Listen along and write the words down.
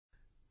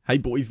Hey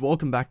boys,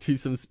 welcome back to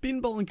some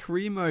Spinball and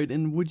Career Mode,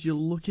 and would you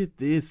look at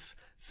this,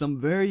 some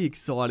very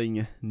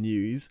exciting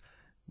news.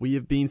 We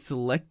have been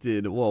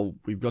selected, well,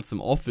 we've got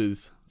some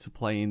offers to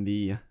play in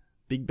the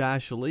Big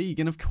Bash League,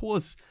 and of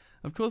course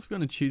we're going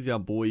to choose our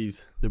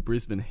boys, the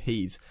Brisbane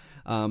Heat.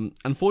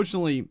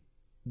 Unfortunately,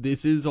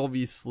 this is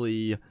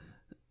obviously,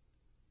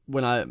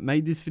 when I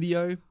made this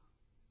video,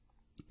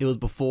 it was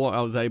before I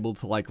was able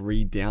to like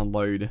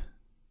re-download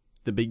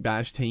the Big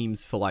Bash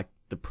teams for like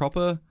the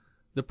proper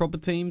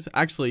teams.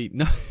 Actually,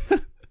 no,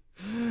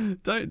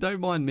 don't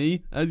mind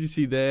me. As you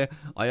see there,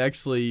 I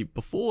actually,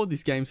 before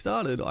this game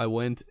started, I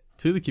went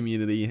to the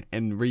community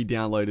and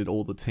re-downloaded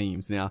all the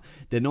teams. Now,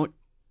 they're not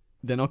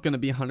going to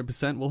be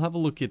 100%. We'll have a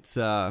look at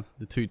the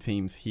two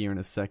teams here in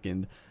a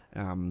second,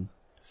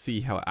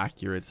 see how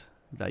accurate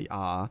they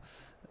are.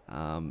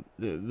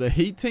 The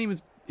Heat team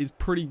is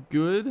pretty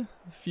good.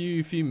 A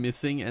few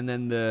missing, and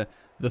then the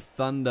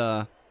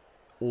Thunder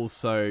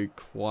also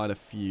quite a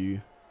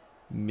few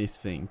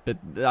missing, but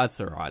that's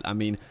alright. I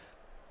mean,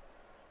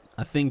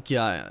 I think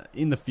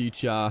in the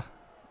future,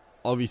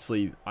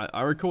 obviously,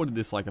 I recorded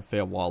this like a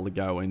fair while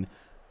ago and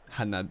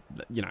hadn't had,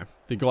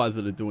 the guys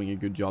that are doing a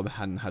good job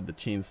hadn't had the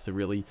chance to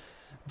really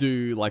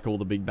do like all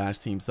the Big Bash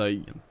teams, so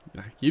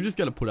you just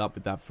got to put up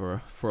with that for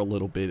a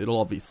little bit. It'll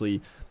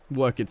obviously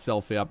work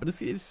itself out, but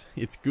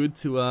it's good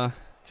to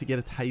get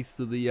a taste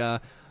of the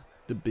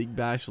Big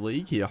Bash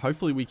League here.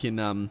 Hopefully we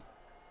can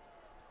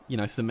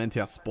cement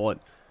our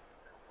spot,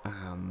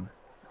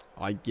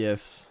 I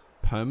guess,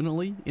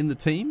 permanently in the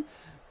team,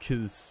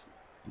 because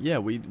yeah,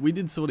 we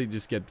did sort of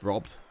just get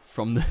dropped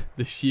from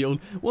the shield.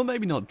 Well,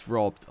 maybe not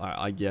dropped,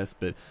 I guess,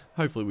 but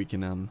hopefully we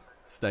can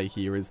stay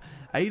here as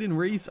Aiden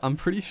Reese. I'm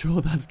pretty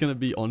sure that's going to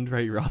be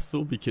Andre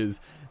Russell,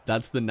 because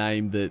that's the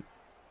name that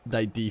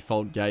they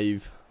default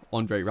gave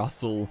Andre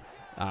Russell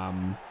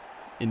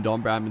in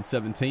Don Bradman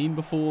 17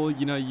 before,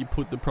 you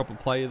put the proper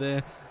player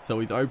there. So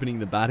he's opening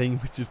the batting,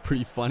 which is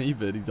pretty funny,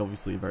 but he's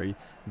obviously a very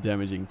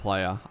damaging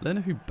player. I don't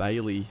know who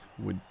Bailey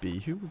would be.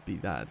 Who would be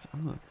that?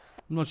 I'm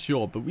not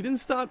sure, but we didn't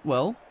start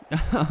well.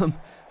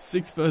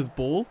 6 first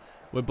ball.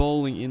 We're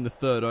bowling in the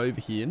third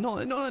over here.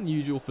 Not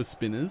unusual for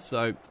spinners,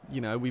 so,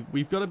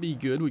 we've got to be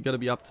good. We've got to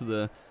be up to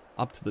the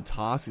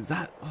task. Is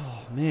that,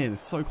 oh man,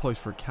 it's so close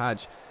for a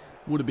catch.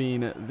 Would have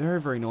been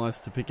very, very nice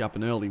to pick up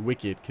an early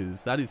wicket,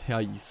 because that is how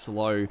you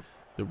slow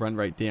the run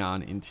rate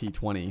down in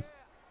T20,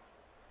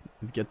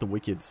 is get the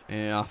wickets.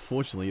 And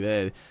unfortunately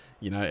there,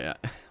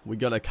 we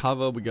got a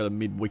cover, we got a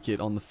mid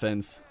wicket on the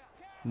fence.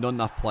 Not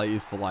enough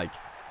players for like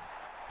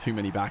too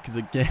many backers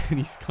again.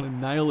 He's gonna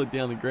nail it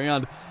down the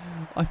ground.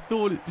 I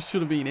thought it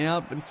should have been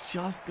out, but it's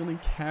just gonna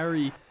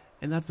carry,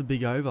 and that's a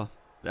big over.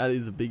 That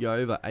is a big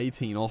over.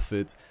 18 off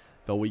it,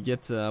 but we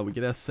get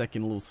our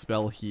second little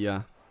spell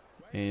here,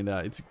 and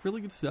it's a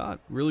really good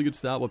start. Really good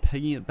start. We're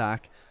pegging it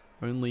back.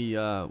 Only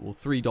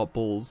 3 dot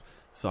balls,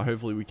 so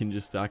hopefully we can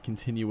just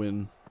continue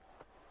in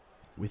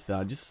with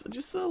just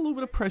a little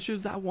bit of pressure.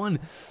 Is that one?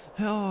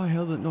 Oh,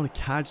 how's it not a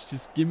catch?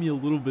 Just give me a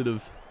little bit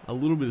of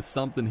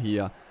something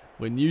here.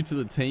 We're new to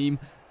the team.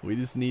 We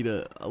just need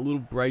a little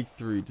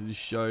breakthrough to just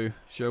show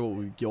what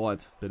we've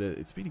got. But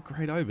it's been a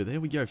great over. There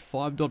we go.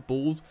 5 dot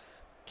balls.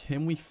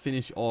 Can we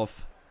finish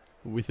off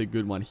with a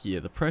good one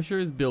here? The pressure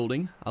is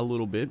building a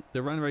little bit.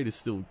 The run rate is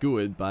still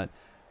good, but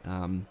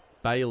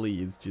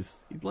Bailey is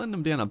just letting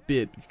them down a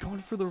bit. He's going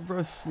for the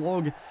reverse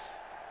slog.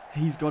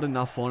 He's got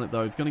enough on it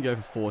though. It's going to go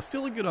for 4.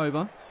 Still a good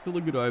over.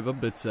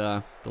 But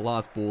the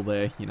last ball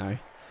there, I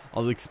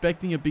was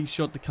expecting a big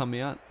shot to come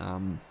out.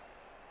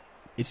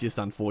 It's just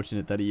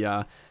unfortunate that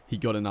he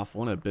got enough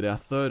on it. But our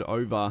third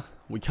over,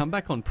 we come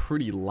back on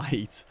pretty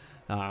late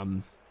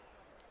in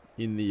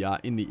the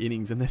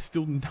innings, and there's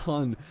still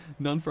none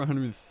for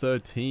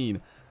 113.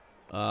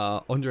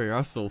 Andre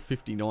Russell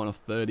 59 off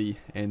 30,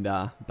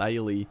 and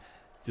Bailey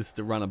just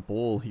to run a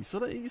ball. He's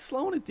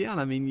slowing it down.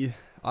 I mean,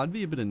 I'd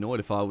be a bit annoyed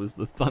if I was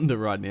the Thunder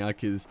right now,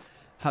 because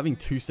having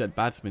 2 set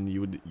batsmen,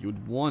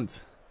 you'd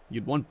want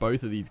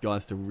both of these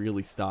guys to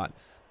really start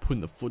putting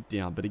the foot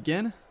down. But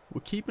again,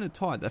 we're keeping it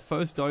tight. That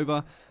first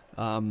over,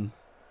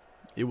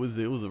 it was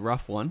a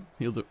rough one.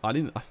 I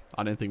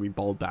don't think we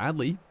bowled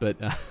badly, but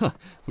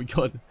we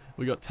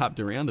got tapped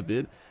around a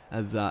bit.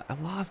 As a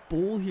last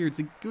ball here, it's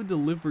a good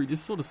delivery,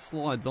 just sort of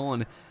slides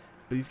on,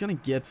 but he's going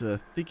to get a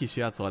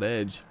thickish outside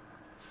edge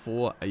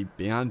for a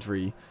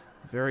boundary.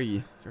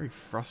 Very, very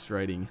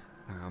frustrating,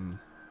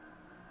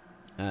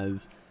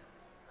 as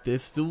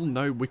there's still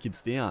no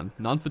wickets down.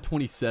 None for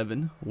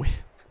 27. We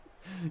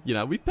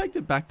pegged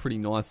it back pretty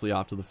nicely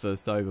after the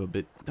first over,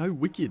 but no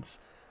wickets.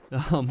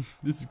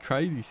 This is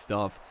crazy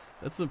stuff.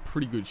 That's a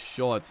pretty good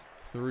shot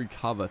through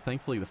cover.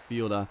 Thankfully the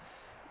fielder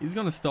is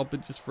going to stop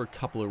it just for a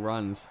couple of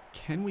runs.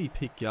 Can we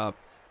pick up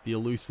the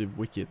elusive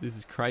wicket? This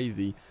is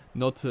crazy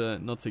not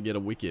to get a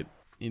wicket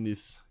in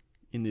this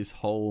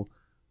whole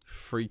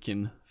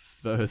freaking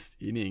first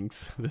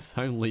innings. There's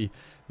only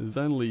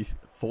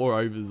 4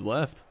 overs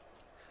left.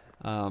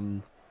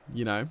 That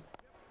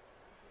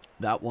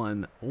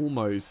one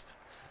almost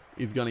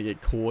is going to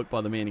get caught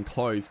by the man in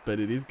close, but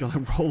it is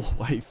going to roll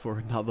away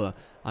for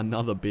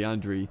another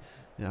boundary.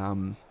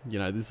 You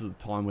know, this is a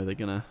time where they're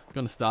going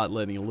to start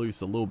letting it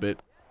loose a little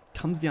bit.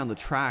 Comes down the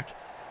track,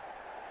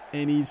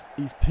 and he's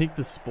picked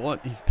the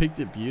spot. He's picked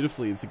it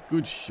beautifully. It's a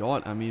good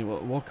shot. I mean,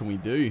 what can we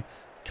do?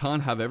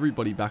 Can't have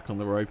everybody back on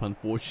the rope,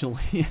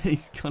 unfortunately.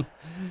 he's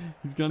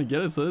gonna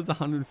get it. So that's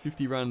a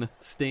 150 run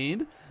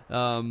stand.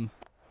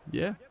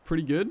 Yeah,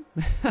 pretty good.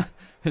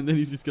 And then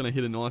he's just gonna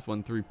hit a nice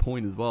one through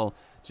point as well.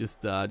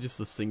 Just a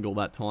single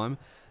that time.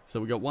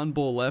 So we got one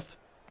ball left.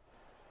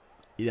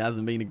 It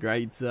hasn't been a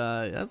great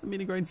start,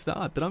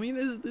 but I mean,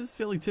 this is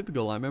fairly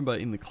typical. I remember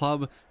in the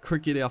club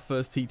cricket, our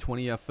first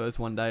T20, our first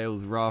one day, it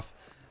was rough.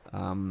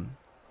 I mean,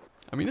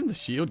 in the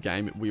Shield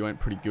game, we went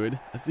pretty good.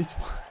 As this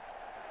one.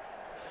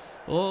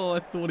 Oh, I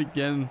thought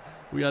again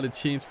we had a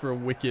chance for a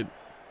wicket,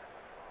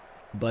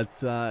 but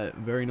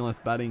very nice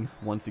batting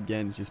once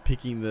again. Just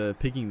picking the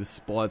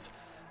spots,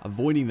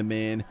 avoiding the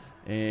man,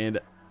 and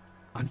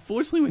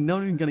unfortunately, we're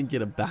not even going to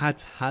get a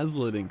bat.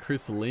 Hazlitt and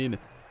Chris Lynn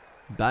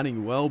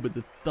batting well, but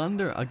the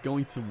Thunder are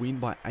going to win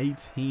by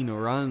 18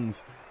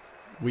 runs.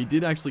 We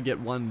did actually get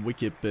one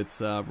wicket, but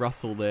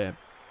Russell there,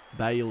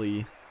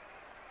 Bailey,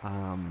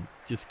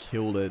 just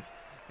killed it,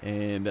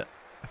 and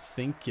I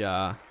think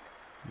yeah,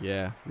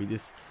 we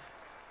just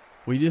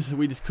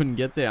couldn't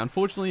get there.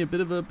 Unfortunately, a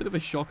bit of a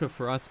shocker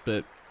for us,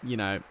 but you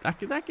know, that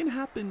can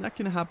happen. That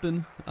can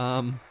happen.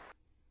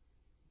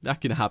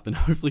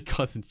 Hopefully, you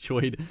guys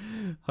enjoyed.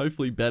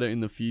 Hopefully, better in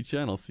the future,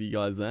 and I'll see you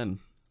guys then.